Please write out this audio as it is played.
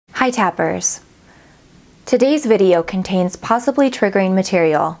Hi Tappers! Today's video contains possibly triggering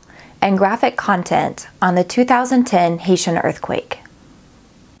material and graphic content on the 2010 Haitian earthquake.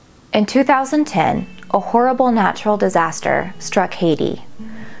 In 2010, a horrible natural disaster struck Haiti.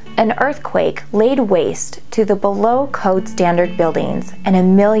 An earthquake laid waste to the below code standard buildings and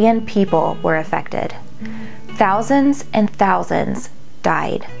 1 million people were affected. Thousands and thousands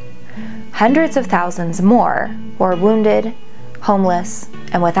died. Hundreds of thousands more were wounded, homeless,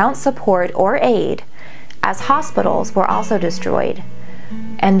 and without support or aid, as hospitals were also destroyed,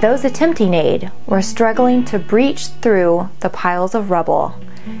 and those attempting aid were struggling to breach through the piles of rubble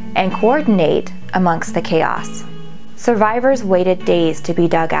and coordinate amongst the chaos. Survivors waited days to be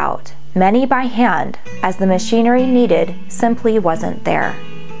dug out, many by hand, as the machinery needed simply wasn't there.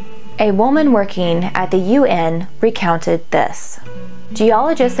 A woman working at the UN recounted this.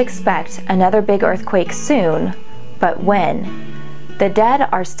 "Geologists expect another big earthquake soon, but when? The dead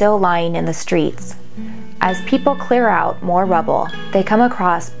are still lying in the streets. As people clear out more rubble, they come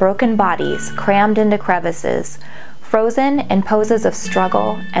across broken bodies crammed into crevices, frozen in poses of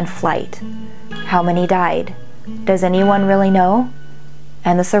struggle and flight. How many died? Does anyone really know?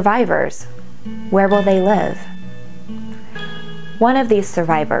 And the survivors, where will they live?" One of these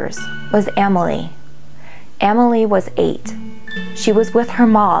survivors was Amelie. Amelie was 8. She was with her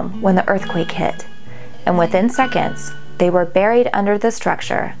mom when the earthquake hit, and within seconds, they were buried under the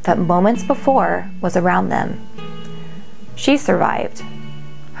structure that moments before was around them. She survived.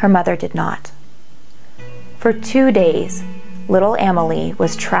 Her mother did not. For 2 days, little Amelie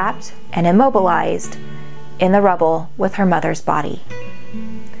was trapped and immobilized in the rubble with her mother's body.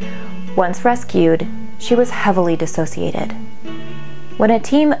 Once rescued, she was heavily dissociated. When a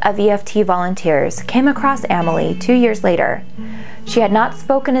team of EFT volunteers came across Amelie 2 years later, she had not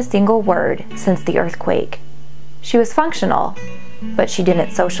spoken a single word since the earthquake. She was functional, but she didn't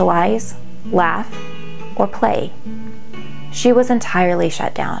socialize, laugh, or play. She was entirely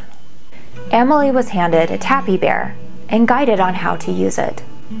shut down. Amelie was handed a tappy bear and guided on how to use it.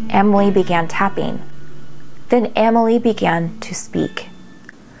 Amelie began tapping. Then Amelie began to speak.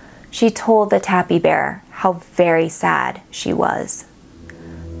 She told the tappy bear how very sad she was.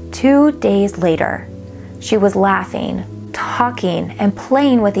 2 days later, she was laughing, talking, and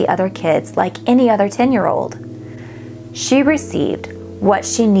playing with the other kids like any other 10-year-old. She received what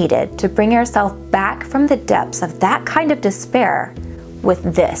she needed to bring herself back from the depths of that kind of despair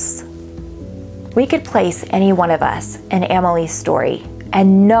with this. We could place any one of us in Amelie's story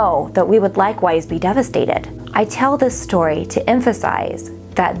and know that we would likewise be devastated. I tell this story to emphasize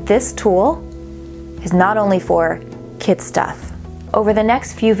that this tool is not only for kid stuff. Over the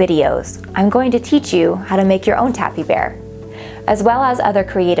next few videos, I'm going to teach you how to make your own tappy bear, as well as other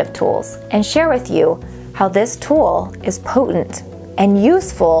creative tools, and share with you how this tool is potent and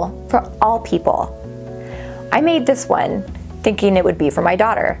useful for all people. I made this one thinking it would be for my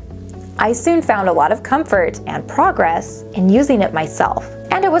daughter. I soon found a lot of comfort and progress in using it myself,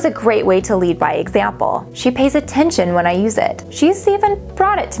 and it was a great way to lead by example. She pays attention when I use it. She's even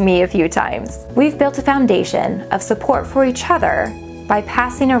brought it to me a few times. We've built a foundation of support for each other by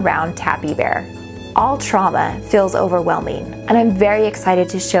passing around Tappy Bear. All trauma feels overwhelming, and I'm very excited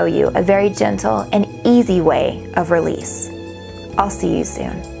to show you a very gentle and easy way of release. I'll see you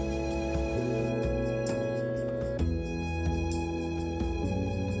soon.